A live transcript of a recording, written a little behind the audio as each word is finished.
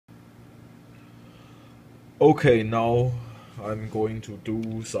Okay, now I'm going to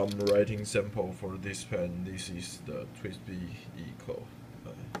do some writing sample for this pen. This is the TWSBI Eco.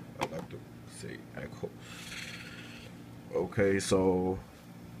 I like to say Echo. Okay, so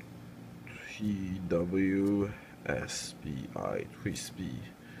TWSBI TWSBI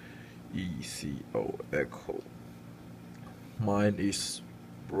Eco. Mine is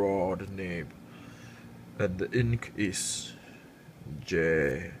broad nib, and the ink is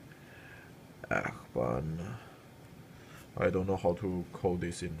J. Achban. I don't know how to call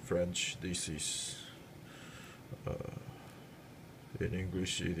this in French. This is in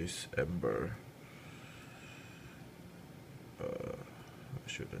English it is amber. I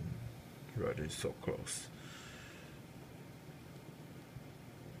shouldn't write it so close.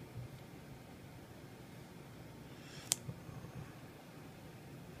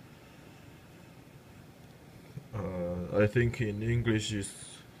 I think in English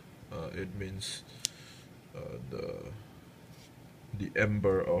it means the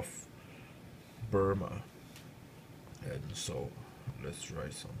ember of Burma, and so let's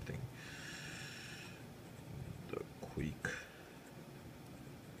write something. The quick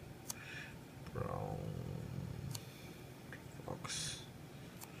brown fox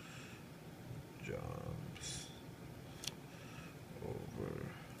jumps over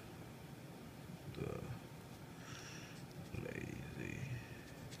the lazy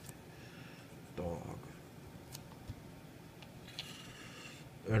dog.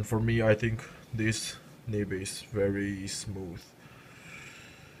 And for me, I think this nib is very smooth,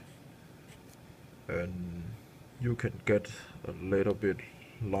 and you can get a little bit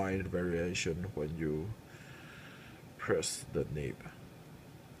line variation when you press the nib.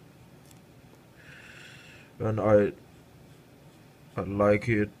 And I like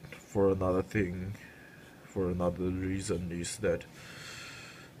it for another thing. For another reason is that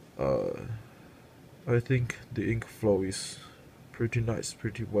I think the ink flow is pretty nice,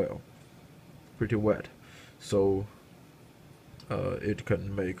 pretty wet, so it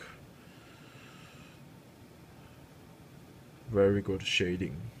can make very good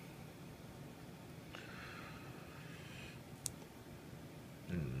shading.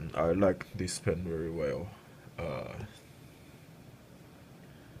 I like this pen very well.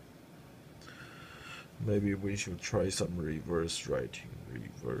 Maybe we should try some reverse writing.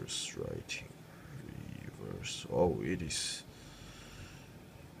 Oh, it is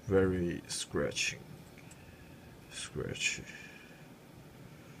very scratchy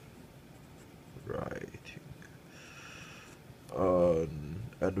writing,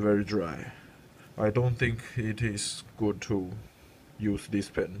 and very dry. I don't think it is good to use this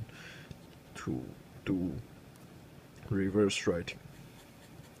pen to do reverse writing.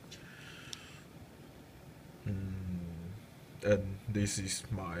 And this is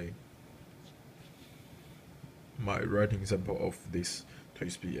my writing sample of this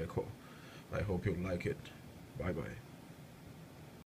TWSBI Eco. I hope you like it. Bye bye.